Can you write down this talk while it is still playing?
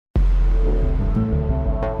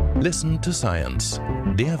Listen to Science,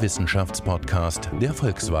 der Wissenschaftspodcast der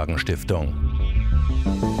VolkswagenStiftung.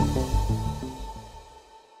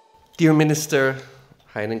 Dear Minister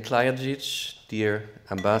Heinen Klajajic, dear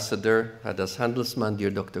Ambassador Hadas Handelsmann,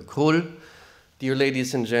 dear Dr. Kohl, dear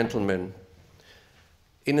ladies and gentlemen,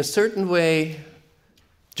 in a certain way,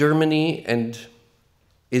 Germany and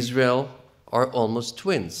Israel are almost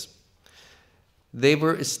twins. They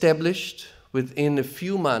were established within a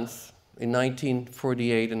few months in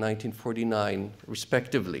 1948 and 1949,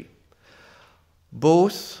 respectively.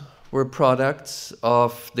 Both were products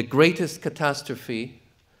of the greatest catastrophe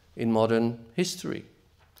in modern history.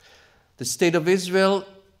 The State of Israel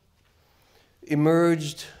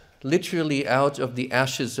emerged literally out of the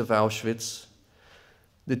ashes of Auschwitz.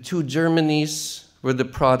 The two Germanies were the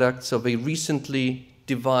products of a recently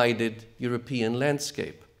divided European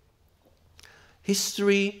landscape.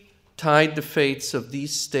 History tied the fates of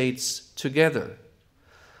these states together,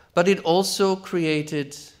 but it also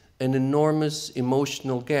created an enormous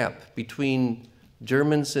emotional gap between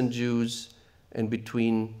Germans and Jews and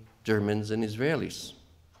between Germans and Israelis.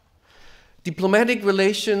 Diplomatic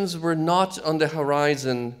relations were not on the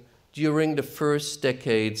horizon during the first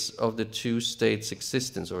decades of the two states'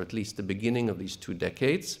 existence, or at least the beginning of these 2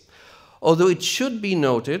 decades, although it should be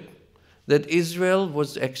noted that Israel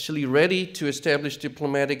was actually ready to establish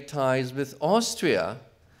diplomatic ties with Austria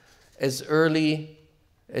as early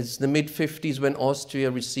as the mid-50s, when Austria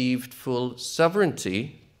received full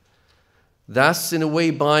sovereignty, thus in a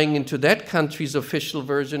way buying into that country's official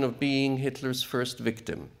version of being Hitler's first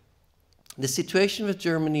victim. The situation with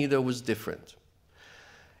Germany, though, was different.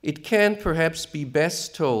 It can perhaps be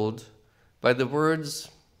best told by the words,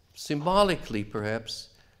 symbolically perhaps,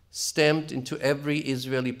 stamped into every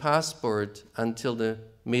Israeli passport until the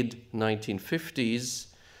mid-1950s,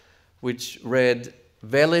 which read,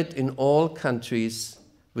 valid in all countries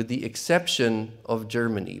with the exception of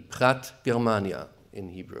Germany, Prat Germania in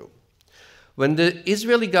Hebrew. When the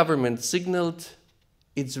Israeli government signaled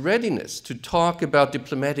its readiness to talk about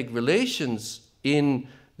diplomatic relations in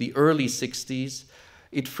the early 60s,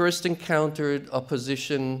 it first encountered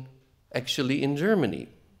opposition actually in Germany.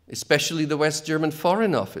 Especially the West German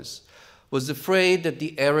Foreign Office was afraid that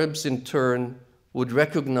the Arabs in turn would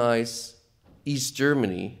recognize East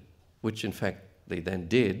Germany, which in fact they then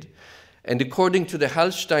did, and according to the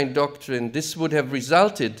Hallstein Doctrine, this would have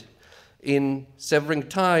resulted in severing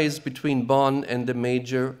ties between Bonn and the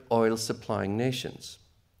major oil-supplying nations.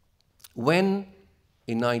 When,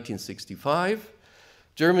 in 1965,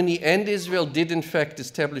 Germany and Israel did in fact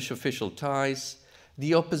establish official ties,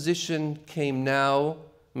 the opposition came now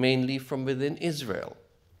mainly from within Israel.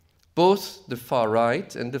 Both the far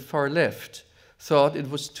right and the far left thought it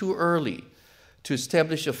was too early to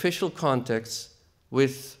establish official contacts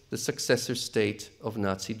with the successor state of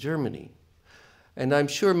Nazi Germany. And I'm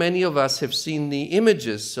sure many of us have seen the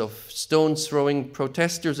images of stone-throwing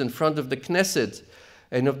protesters in front of the Knesset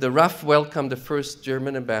and of the rough welcome the first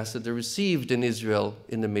German ambassador received in Israel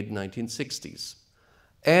in the mid-1960s.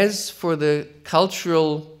 As for the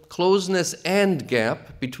cultural closeness and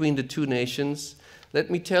gap between the two nations, let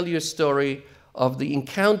me tell you a story of the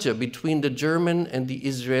encounter between the German and the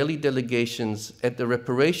Israeli delegations at the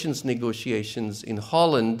reparations negotiations in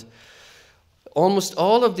Holland. Almost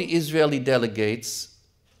all of the Israeli delegates,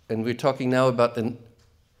 and we're talking now about the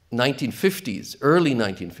 1950s, early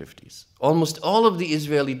 1950s, almost all of the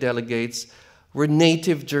Israeli delegates were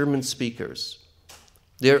native German speakers.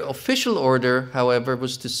 Their official order, however,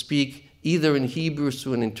 was to speak either in Hebrew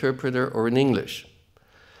through an interpreter or in English.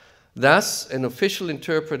 Thus, an official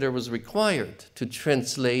interpreter was required to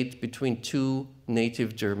translate between two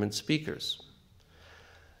native German speakers.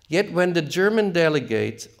 Yet when the German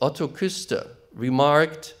delegate, Otto Küster,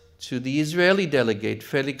 remarked to the Israeli delegate,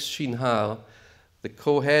 Felix Shinhar, the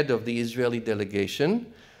co-head of the Israeli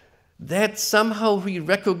delegation, that somehow he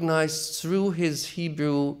recognized through his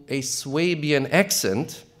Hebrew a Swabian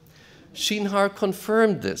accent, Shinhar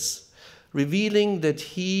confirmed this, revealing that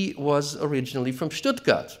he was originally from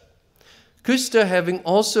Stuttgart. Küster, having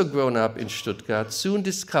also grown up in Stuttgart, soon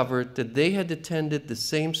discovered that they had attended the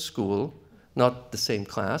same school, not the same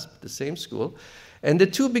class, but the same school, and the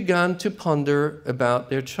two began to ponder about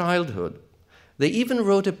their childhood. They even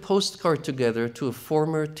wrote a postcard together to a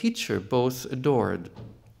former teacher both adored.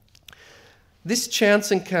 This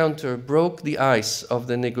chance encounter broke the ice of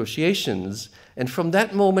the negotiations, and from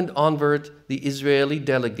that moment onward, the Israeli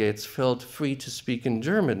delegates felt free to speak in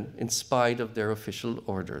German in spite of their official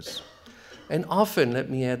orders. And often, let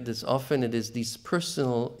me add this, often it is these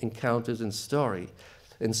personal encounters and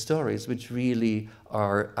stories which really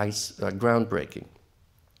are groundbreaking.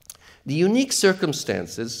 The unique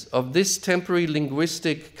circumstances of this temporary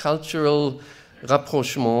linguistic cultural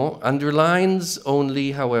rapprochement underlines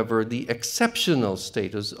only, however, the exceptional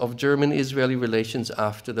status of German-Israeli relations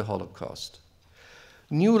after the Holocaust.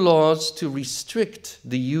 New laws to restrict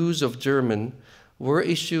the use of German were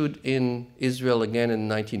issued in Israel again in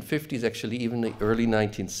the 1950s, actually even the early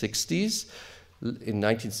 1960s. In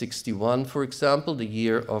 1961, for example, the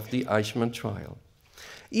year of the Eichmann trial.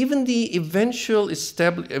 Even the eventual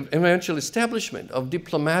establishment of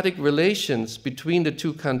diplomatic relations between the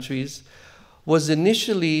two countries was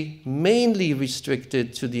initially mainly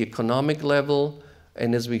restricted to the economic level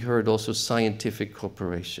and, as we heard, also scientific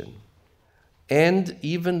cooperation. And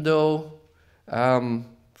even though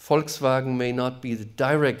Volkswagen may not be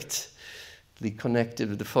directly connected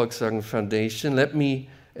with the Volkswagen Foundation, let me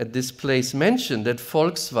at this place mention that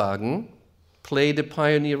Volkswagen played a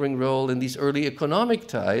pioneering role in these early economic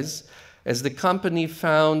ties, as the company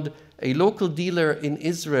found a local dealer in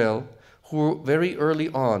Israel who very early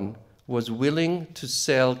on was willing to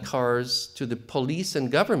sell cars to the police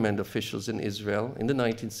and government officials in Israel in the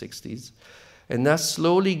 1960s, and thus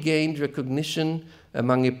slowly gained recognition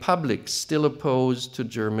among a public still opposed to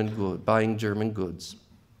buying German goods.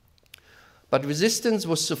 But resistance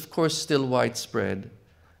was, of course, still widespread,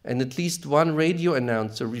 and at least one radio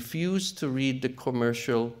announcer refused to read the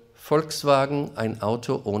commercial Volkswagen, ein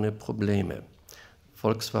Auto ohne Probleme.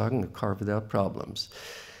 Volkswagen, a car without problems.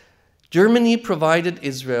 Germany provided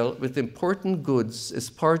Israel with important goods as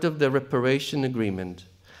part of the reparation agreement.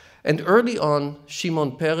 And early on,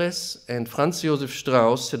 Shimon Peres and Franz Josef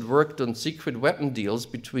Strauss had worked on secret weapon deals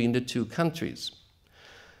between the two countries.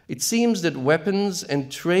 It seems that weapons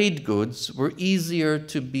and trade goods were easier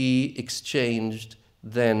to be exchanged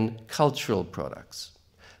than cultural products.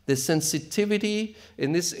 The sensitivity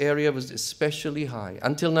in this area was especially high.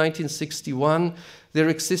 Until 1961, there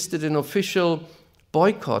existed an official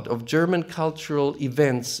boycott of German cultural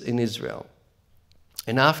events in Israel.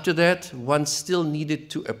 And after that, one still needed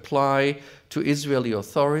to apply to Israeli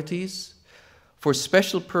authorities for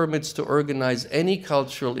special permits to organize any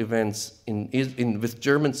cultural events with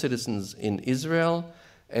German citizens in Israel,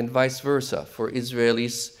 and vice versa for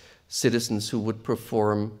Israelis citizens who would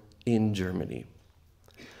perform in Germany.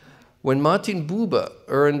 When Martin Buber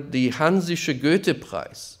earned the Hansische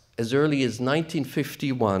Goethe-Preis as early as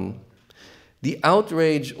 1951, the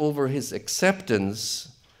outrage over his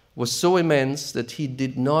acceptance was so immense that he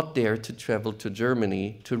did not dare to travel to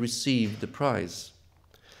Germany to receive the prize.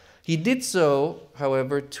 He did so,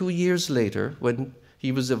 however, 2 years later when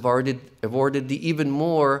he was awarded the even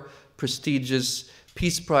more prestigious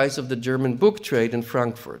Peace Prize of the German book trade in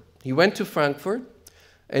Frankfurt. He went to Frankfurt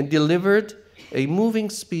and delivered a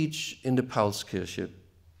moving speech in the Paulskirche.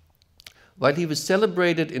 While he was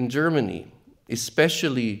celebrated in Germany,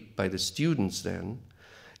 especially by the students then,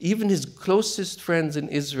 even his closest friends in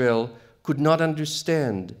Israel could not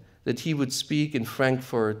understand that he would speak in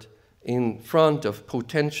Frankfurt in front of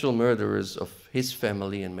potential murderers of his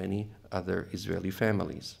family and many other Israeli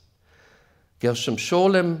families. Gershom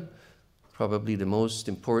Scholem, probably the most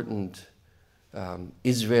important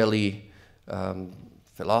Israeli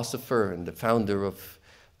philosopher and the founder of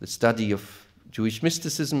the study of Jewish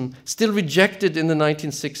mysticism, still rejected in the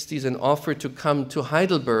 1960s and offered to come to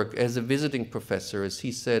Heidelberg as a visiting professor. As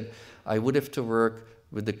he said, I would have to work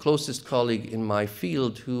with the closest colleague in my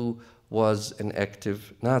field who was an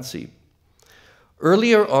active Nazi.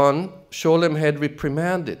 Earlier on, Scholem had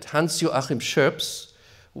reprimanded Hans-Joachim Schöps,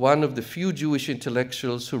 one of the few Jewish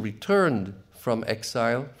intellectuals who returned from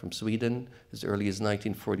exile from Sweden as early as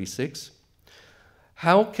 1946.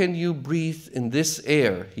 How can you breathe in this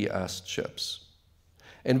air, he asked Schöps.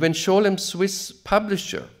 And when Scholem's Swiss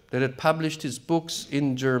publisher that had published his books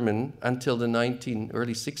in German until the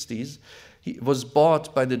early 60s, he was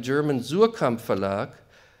bought by the German Surkamp Verlag,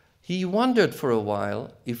 he wondered for a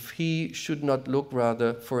while if he should not look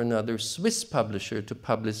rather for another Swiss publisher to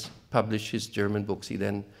publish his German books. He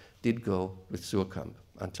then did go with Surkamp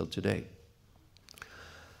until today.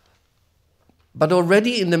 But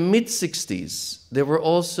already in the mid-60s, there were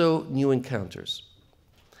also new encounters.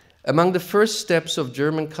 Among the first steps of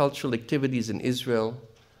German cultural activities in Israel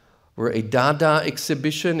were a Dada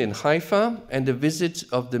exhibition in Haifa and a visit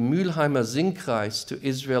of the Mülheimer Singkreis to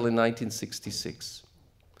Israel in 1966.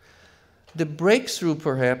 The breakthrough,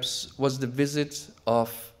 perhaps, was the visit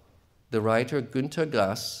of the writer Günter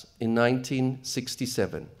Grass in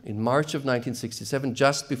 1967, in March of 1967,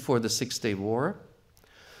 just before the Six-Day War.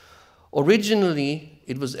 Originally,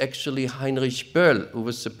 it was actually Heinrich Böll who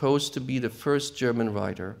was supposed to be the first German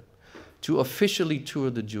writer to officially tour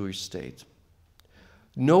the Jewish state.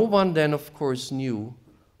 No one then, of course, knew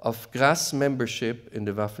of Grass membership in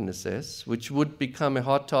the Waffen-SS, which would become a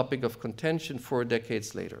hot topic of contention 4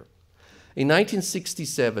 decades later. In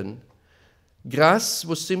 1967, Grass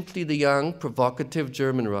was simply the young, provocative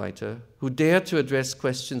German writer who dared to address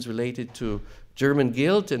questions related to German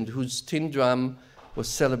guilt and whose tin drum was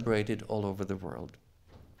celebrated all over the world.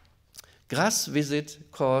 Grass' visit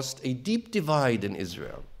caused a deep divide in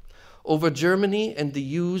Israel over Germany and the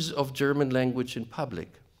use of German language in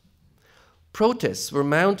public. Protests were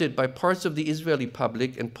mounted by parts of the Israeli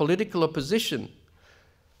public and political opposition,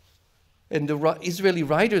 and the Israeli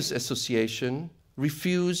Writers Association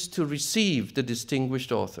refused to receive the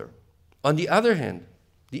distinguished author. On the other hand,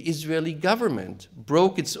 the Israeli government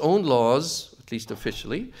broke its own laws, at least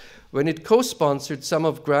officially, when it co-sponsored some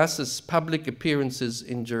of Grass's public appearances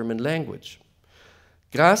in German language.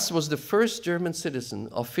 Grass was the first German citizen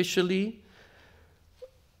officially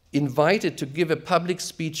invited to give a public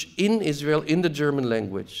speech in Israel in the German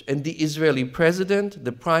language, and the Israeli president,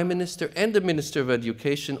 the prime minister, and the minister of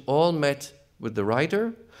education all met with the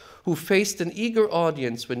writer, who faced an eager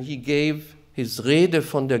audience when he gave his Rede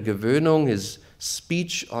von der Gewöhnung, his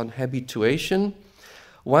speech on habituation,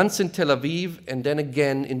 once in Tel Aviv and then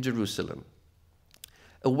again in Jerusalem.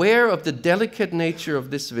 Aware of the delicate nature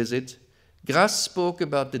of this visit, Grass spoke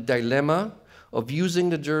about the dilemma of using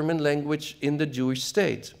the German language in the Jewish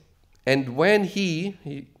state. And when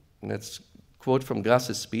he that's a quote from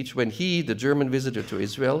Grass's speech, when he, the German visitor to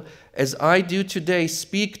Israel, as I do today,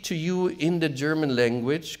 speak to you in the German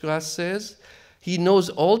language, Grass says, he knows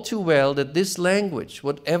all too well that this language,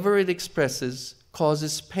 whatever it expresses,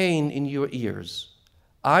 causes pain in your ears.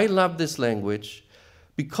 I love this language.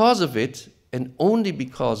 Because of it, and only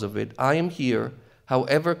because of it, I am here,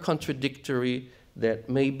 however contradictory that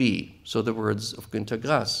may be. So the words of Günter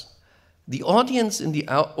Grass. The audience in the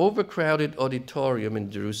overcrowded auditorium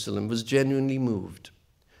in Jerusalem was genuinely moved.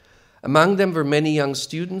 Among them were many young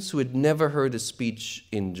students who had never heard a speech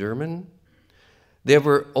in German. There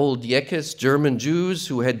were old Yekes, German Jews,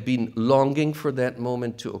 who had been longing for that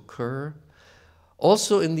moment to occur.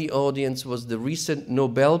 Also in the audience was the recent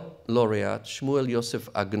Nobel laureate Shmuel Yosef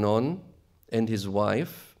Agnon and his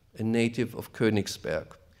wife, a native of Königsberg.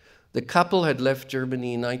 The couple had left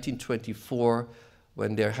Germany in 1924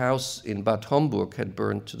 when their house in Bad Homburg had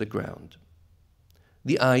burned to the ground.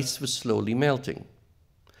 The ice was slowly melting.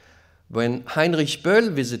 When Heinrich Böll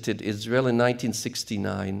visited Israel in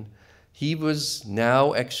 1969, he was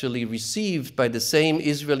now actually received by the same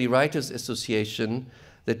Israeli Writers Association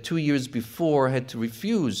that 2 years before had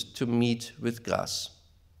refused to meet with Grass.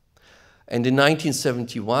 And in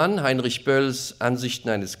 1971, Heinrich Böll's Ansichten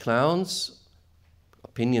eines Clowns,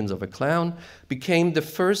 Opinions of a Clown, became the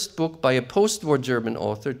first book by a post-war German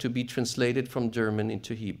author to be translated from German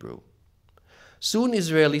into Hebrew. Soon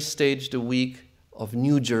Israelis staged a week of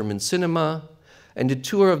new German cinema and a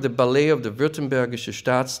tour of the ballet of the Württembergische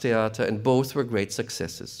Staatstheater, and both were great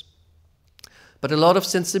successes. But a lot of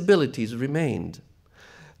sensibilities remained.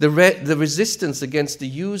 The resistance against the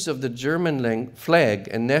use of the German flag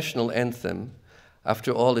and national anthem,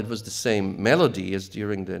 after all it was the same melody as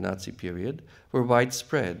during the Nazi period, were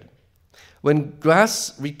widespread. When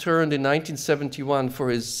Grass returned in 1971 for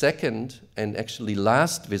his second and actually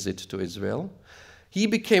last visit to Israel, he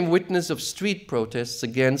became witness of street protests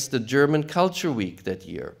against the German Culture Week that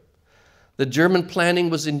year. The German planning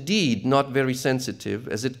was indeed not very sensitive,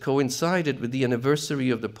 as it coincided with the anniversary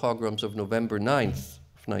of the pogroms of November 9th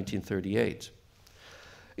of 1938.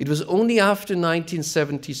 It was only after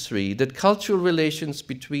 1973 that cultural relations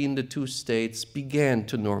between the two states began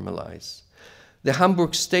to normalize. The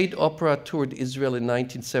Hamburg State Opera toured Israel in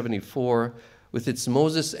 1974 with its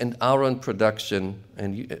Moses and Aaron production,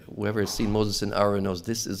 and whoever has seen Moses and Aaron knows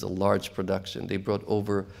this is a large production. They brought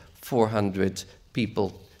over 400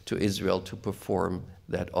 people to Israel to perform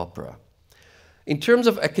that opera. In terms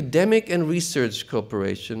of academic and research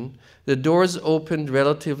cooperation, the doors opened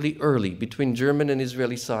relatively early between German and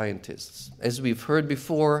Israeli scientists. As we've heard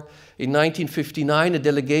before, in 1959, a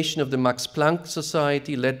delegation of the Max Planck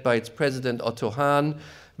Society, led by its president Otto Hahn,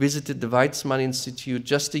 visited the Weizmann Institute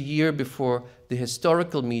just a year before the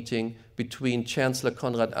historical meeting between Chancellor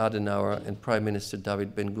Konrad Adenauer and Prime Minister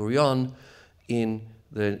David Ben-Gurion in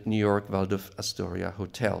the New York Waldorf Astoria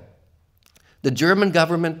Hotel. The German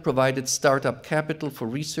government provided startup capital for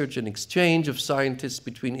research and exchange of scientists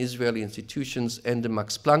between Israeli institutions and the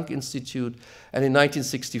Max Planck Institute, and in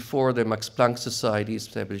 1964 the Max Planck Society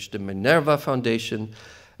established the Minerva Foundation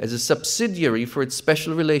as a subsidiary for its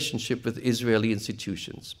special relationship with Israeli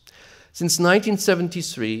institutions. Since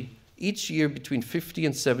 1973, each year between 50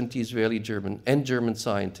 and 70 Israeli German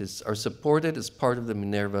scientists are supported as part of the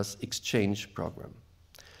Minerva's exchange program.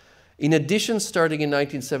 In addition, starting in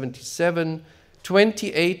 1977,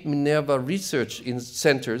 28 Minerva research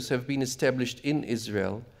centers have been established in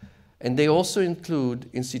Israel, and they also include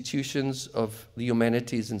institutions of the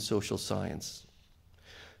humanities and social science.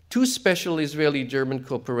 2 special Israeli-German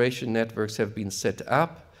cooperation networks have been set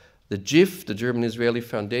up. The GIF, the German-Israeli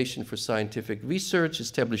Foundation for Scientific Research,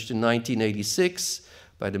 established in 1986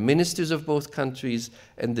 by the ministers of both countries,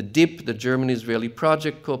 and the DIP, the German-Israeli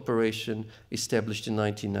Project Corporation, established in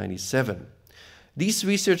 1997. These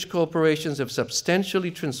research cooperations have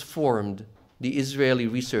substantially transformed the Israeli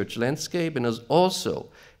research landscape and also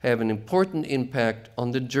have an important impact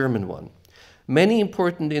on the German one. Many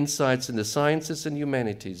important insights in the sciences and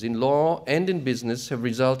humanities, in law and in business, have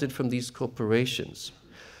resulted from these cooperations.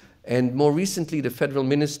 And more recently, the Federal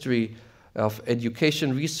Ministry of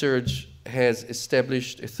Education Research has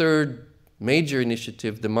established a 3rd major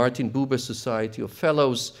initiative, the Martin Buber Society of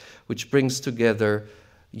Fellows, which brings together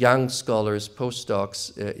young scholars,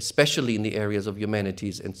 postdocs, especially in the areas of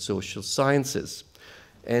humanities and social sciences.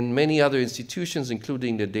 And many other institutions,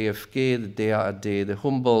 including the DFG, the DAAD, the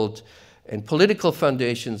Humboldt, and political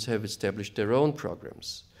foundations have established their own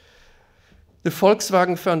programs. The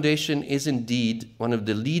Volkswagen Foundation is indeed one of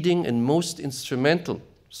the leading and most instrumental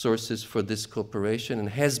sources for this cooperation, and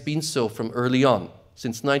has been so from early on.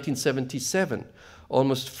 Since 1977,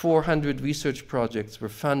 almost 400 research projects were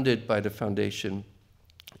funded by the foundation.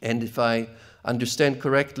 And if I understand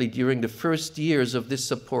correctly, during the first years of this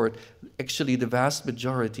support, actually the vast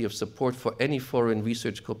majority of support for any foreign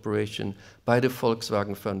research cooperation by the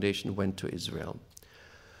Volkswagen Foundation went to Israel.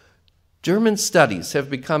 German studies have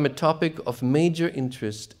become a topic of major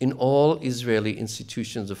interest in all Israeli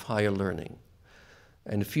institutions of higher learning.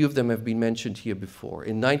 And a few of them have been mentioned here before.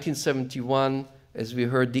 In 1971, as we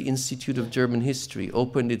heard, the Institute of German History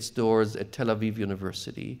opened its doors at Tel Aviv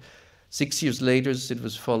University. 6 years later, it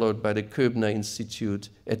was followed by the Köbner Institute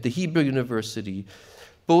at the Hebrew University.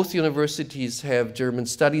 Both universities have German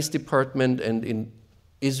Studies Department, and in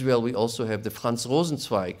Israel we also have the Franz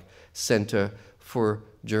Rosenzweig Center for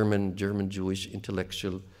German Jewish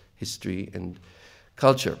intellectual history and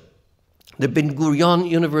culture. The Ben Gurion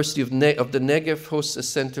University of the Negev hosts a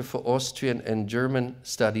center for Austrian and German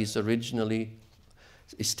studies, originally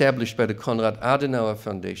established by the Konrad Adenauer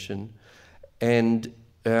Foundation. And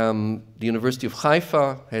the University of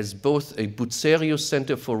Haifa has both a Bucerius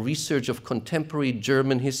Center for Research of Contemporary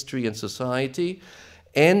German History and Society,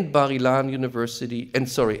 and Bar Ilan University, and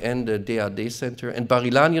the DAAD Center, and Bar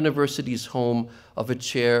Ilan University is home of a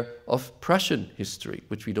chair of Prussian history,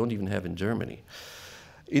 which we don't even have in Germany.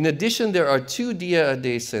 In addition, there are 2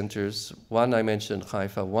 DAAD centers, one I mentioned in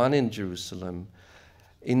Haifa, one in Jerusalem.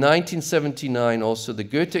 In 1979, also the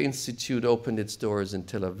Goethe Institute opened its doors in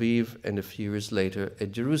Tel Aviv, and a few years later, a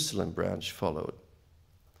Jerusalem branch followed.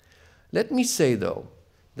 Let me say, though,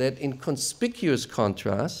 that in conspicuous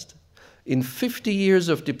contrast, in 50 years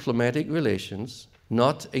of diplomatic relations,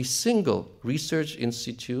 not a single research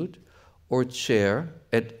institute or chair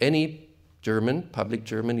at any public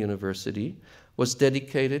German university was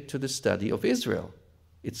dedicated to the study of Israel,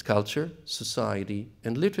 its culture, society,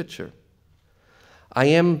 and literature. I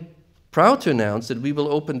am proud to announce that we will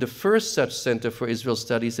open the first such center for Israel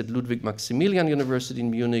studies at Ludwig-Maximilians-Universität in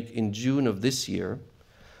Munich in June of this year.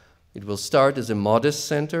 It will start as a modest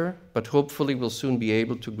center, but hopefully will soon be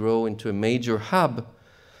able to grow into a major hub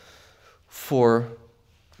for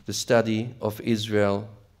the study of Israel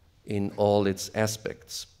in all its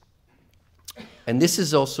aspects. And this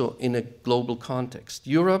is also in a global context.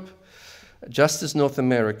 Europe, just as North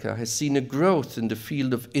America, has seen a growth in the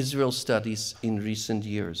field of Israel studies in recent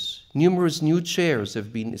years. Numerous new chairs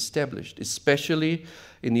have been established, especially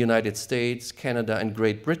in the United States, Canada, and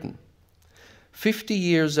Great Britain. 50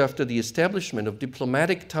 years after the establishment of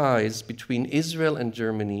diplomatic ties between Israel and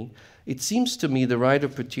Germany, it seems to me the right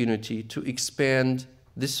opportunity to expand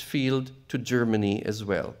this field to Germany as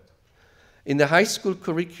well. In the high school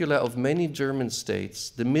curricula of many German states,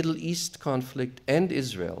 the Middle East conflict and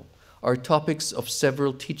Israel are topics of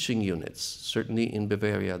several teaching units. Certainly in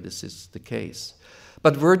Bavaria this is the case.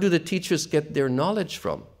 But where do the teachers get their knowledge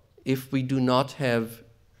from if we do not have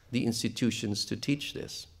the institutions to teach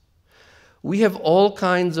this? We have all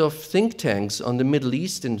kinds of think tanks on the Middle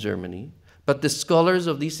East in Germany, but the scholars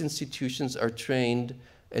of these institutions are trained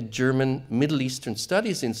at German Middle Eastern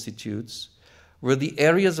Studies Institutes, where the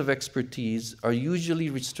areas of expertise are usually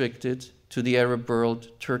restricted to the Arab world,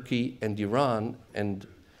 Turkey, and Iran, and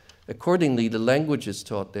accordingly, the languages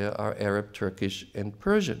taught there are Arab, Turkish, and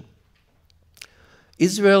Persian.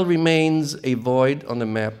 Israel remains a void on the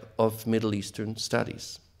map of Middle Eastern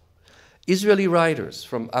studies. Israeli writers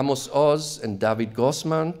from Amos Oz and David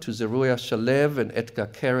Grossman to Zeruiah Shalev and Edgar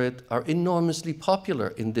Keret are enormously popular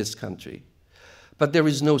in this country. But there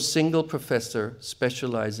is no single professor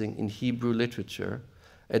specializing in Hebrew literature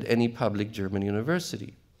at any public German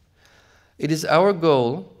university. It is our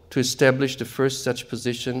goal to establish the first such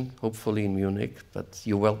position, hopefully in Munich, but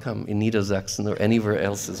you're welcome in Niedersachsen or anywhere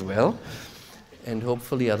else as well, and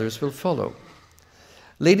hopefully others will follow.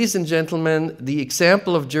 Ladies and gentlemen, the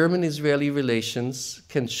example of German-Israeli relations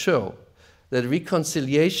can show that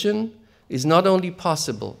reconciliation is not only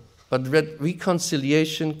possible, but that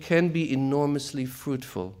reconciliation can be enormously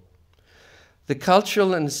fruitful. The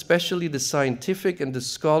cultural and especially the scientific and the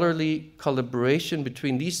scholarly collaboration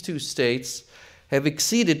between these two states have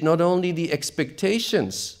exceeded not only the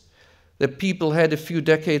expectations that people had a few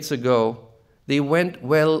decades ago, they went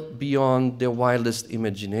well beyond their wildest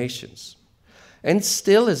imaginations. And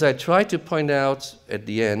still, as I try to point out at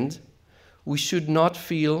the end, we should not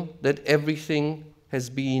feel that everything has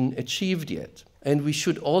been achieved yet. And we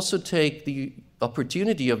should also take the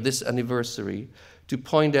opportunity of this anniversary to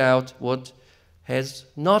point out what has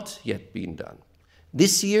not yet been done.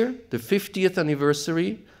 This year, the 50th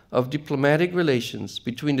anniversary of diplomatic relations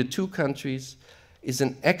between the two countries is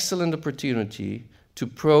an excellent opportunity to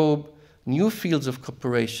probe new fields of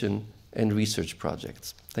cooperation and research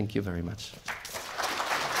projects. Thank you very much.